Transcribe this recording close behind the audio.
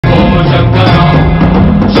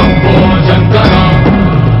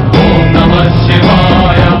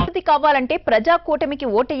అభివృద్ధి కావాలంటే ప్రజా కూటమికి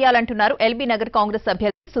ఓటేయాలంటున్నారు ఎల్బీ నగర్ కాంగ్రెస్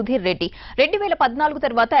అభ్యర్థి సుధీర్ రెడ్డి. 2014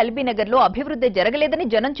 తర్వాత ఎల్బీ నగర్ లో అభివృద్ధి జరగలేదని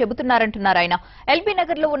జనం చెబుతున్నారంటున్నారు ఆయన. ఎల్బీ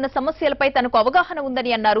నగర్ లో ఉన్న సమస్యలపై తనకు అవగాహన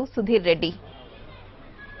ఉందని అన్నారు సుధీర్ రెడ్డి.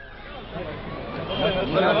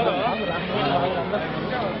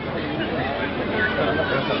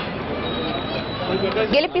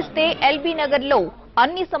 గెలిపిస్తే ఎల్బీ నగర్ లో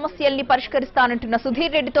అన్ని సమస్యల్ని పరిష్కరిస్తానంటున్న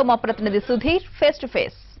సుధీర్ రెడ్డితో మా ప్రతినిధి Sudheer face to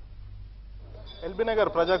face. LB Nagar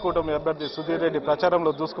Prajakutami అభ్యర్థి సుధీర్ రెడ్డి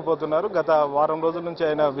ప్రచారంలో దూసుకుపోతున్నారు. గత వారం రోజుల నుంచి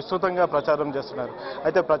ఆయన విస్తృతంగా ప్రచారం చేస్తున్నారు.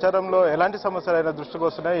 అయితే ప్రచారంలో ఎలాంటి సమస్యలు ఆయన దృష్టికి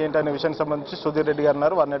వస్తున్నాయి ఏంటనే విషయానికి సంబంధించి సుధీర్ రెడ్డి గారు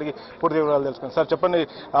ఉన్నారు. వారిని అడిగి పూర్తి వివరాలు తెలుసుకున్నారు. సార్ చెప్పండి,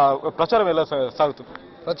 ప్రచారం ఎలా సాగుతుంది?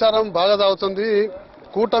 ప్రచారం బాగా సాగుతుంది.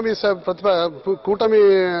 కూటమి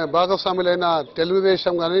భాగస్వాములైన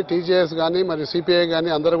తెలుగుదేశం కానీ, టీజేఎస్ కానీ, మరియు సిపిఐ కానీ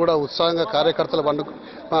అందరూ కూడా ఉత్సాహంగా కార్యకర్తల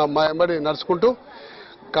వెంబడి నడుచుకుంటూ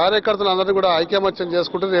కార్యకర్తలు అందరూ కూడా ఐకమత్యం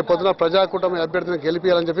చేసుకుంటూ రేపొద్దున ప్రజాకూటమి అభ్యర్థిని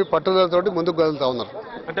గెలిపించాలని చెప్పి పట్టుదలతోటి ముందుకు కదులుతా ఉన్నారు.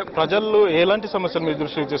 అంటే ప్రజలు ఎలాంటి సమస్యలు మీ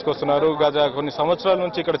దృష్టికి తీసుకొస్తున్నారు? గత కొన్ని సంవత్సరాల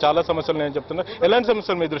నుంచి ఇక్కడ చాలా సమస్యలు నేను చెప్తున్నా, ఎలాంటి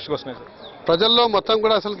సమస్యలు మీ దృష్టికి వస్తున్నాయి? ప్రజల్లో మొత్తం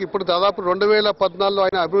కూడా అసలు ఇప్పుడు దాదాపు 2014లో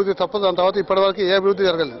అయిన అభివృద్ధి తప్ప దాని తర్వాత ఇప్పటివరకు ఏ అభివృద్ధి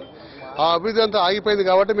జరగలేదు. ఆ అభివృద్ధి అంతా ఆగిపోయింది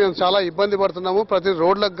కాబట్టి మేము చాలా ఇబ్బంది పడుతున్నాము. ప్రతి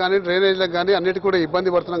రోడ్లకు కానీ, డ్రైనేజ్లకు కానీ అన్నిటికీ కూడా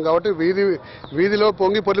ఇబ్బంది పడుతున్నాం. కాబట్టి వీధిలో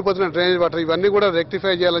పొంగి పొల్లిపోతున్న డ్రైనేజ్ వాటర్ ఇవన్నీ కూడా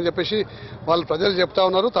రెక్టిఫై చేయాలని చెప్పేసి వాళ్ళు ప్రజలు చెప్తా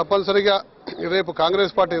ఉన్నారు. తప్పనిసరిగా రేపు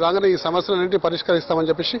కాంగ్రెస్ పార్టీ రాగానే ఈ సమస్యలన్నింటినీ పరిష్కరిస్తామని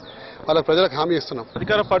చెప్పేసి వాళ్ళ ప్రజలకు హామీ ఇస్తున్నాం.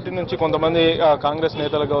 అధికార పార్టీ నుంచి కొంతమంది కాంగ్రెస్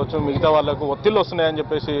నేతలు కావచ్చు, మిగతా వాళ్ళకు ఒత్తిళ్లు వస్తున్నాయని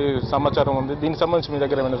చెప్పేసి సమాచారం ఉంది. దీనికి సంబంధించి మీ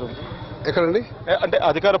దగ్గర ఏమైనా ఎక్కడండి? అంటే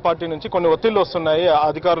అధికార పార్టీ నుంచి కొన్ని ఒత్తిళ్లు వస్తున్నాయి.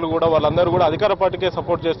 అధికారులు కూడా వాళ్ళందరూ కూడా అధికార పార్టీకే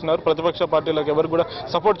సపోర్ట్ చేస్తున్నారు, ప్రతిపక్ష పార్టీలకు ఎవరు కూడా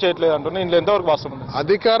సపోర్ట్ చేయట్లేదు అంటున్నారు. ఇందులో ఎంతవరకు వాస్తవం?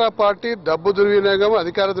 అధికార పార్టీ డబ్బు దుర్వినియోగం,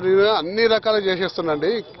 అధికార దుర్వినియోగం అన్ని రకాలు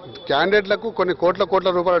చేసేస్తుందండి. క్యాండిడేట్లకు కొన్ని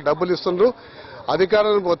కోట్ల రూపాయల డబ్బులు ఇస్తుండ్రు,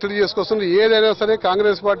 అధికారులను ఒత్తిడి చేసుకొస్తున్నారు. ఏదైనా సరే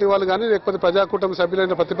కాంగ్రెస్ పార్టీ వాళ్ళు కానీ, లేకపోతే ప్రజాకూటమి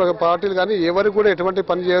సభ్యులైన ప్రతిపక్ష పార్టీలు కానీ ఎవరు కూడా ఎటువంటి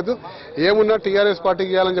పని చేయదు. ఏమున్నా టీఆర్ఎస్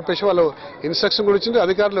పార్టీకి చేయాలని చెప్పేసి వాళ్ళు ఇన్స్ట్రక్షన్ కూడా ఇచ్చింది.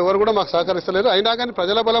 అధికారులు ఎవరు కూడా మాకు సహకరిస్తలేరు. అయినా కానీ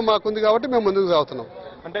ప్రజల బలం మాకుంది కాబట్టి మేము ముందుకు సాగుతున్నాం.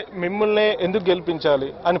 అంటే మిమ్మల్ని ఎందుకు గెలిపించాలి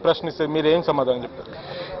అని ప్రశ్నిస్తే మీరు ఏం సమాధానం చెప్తారు?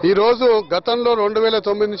 ఈ రోజు గతంలో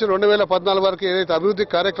 2009 నుంచి 2014 వరకు ఏదైతే అభివృద్ధి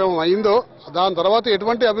కార్యక్రమం అయిందో దాని తర్వాత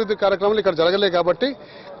ఎటువంటి అభివృద్ధి కార్యక్రమాలు ఇక్కడ జరగలేదు. కాబట్టి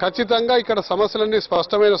ఖచ్చితంగా ఇక్కడ సమస్యల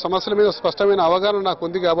మీద స్పష్టమైన అవగాహన నాకు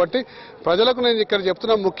ఉంది. కాబట్టి ప్రజలకు నేను ఇక్కడ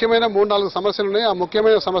చెప్తున్నా ముఖ్యమైన 3-4 సమస్యలు ఉన్నాయి. ఆ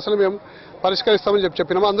ముఖ్యమైన సమస్యలు మేము పరిష్కరిస్తామని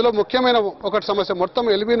చెప్పినాము. అందులో ముఖ్యమైన ఒకటి సమస్య మొత్తం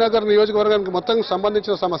ఎల్బీ నగర్ నియోజకవర్గానికి మొత్తం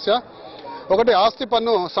సంబంధించిన సమస్య ఒకటి ఆస్తి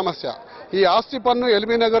పన్ను సమస్య. ఈ ఆస్తి పన్ను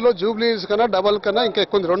ఎల్బీ నగర్ లో జూబ్లీస్ కన్నా డబల్ కన్నా ఇంకా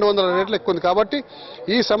ఎక్కువ 200 రేట్లు ఎక్కువ ఉంది. కాబట్టి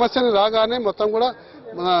ఈ సమస్యను రాగానే మొత్తం కూడా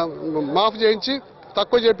మాఫ్ చేయించి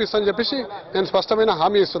తక్కువ చేపిస్తామని చెప్పేసి నేను స్పష్టమైన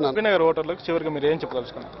హామీ ఇస్తున్నాను. ఎల్బీ నగర్ ఓటర్లకు చివరిగా మీరు ఏం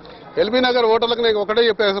చెప్పదలుచుకున్నారు? ఎల్బీ నగర్ ఓటర్లకు నేను ఒకటే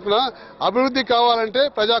చెప్పేస్తున్నా, అభివృద్ధి కావాలంటే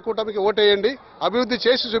ప్రజాకూటమికి ఓటేయండి, అభివృద్ధి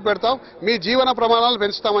చేసి చూపెడతాం, మీ జీవన ప్రమాణాలు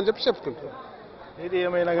పెంచుతామని చెప్పి చెప్పుకుంటున్నాను. ఏది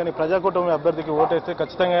ఏమైనా కానీ ప్రజాకూటమి అభ్యర్థికి ఓటేస్తే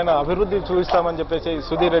ఖచ్చితంగా అభివృద్ధి చూపిస్తామని చెప్పేసి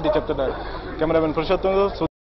సుధీర్ రెడ్డి చెప్తున్నారు. కెమెరామెన్ పురుషోత్తం.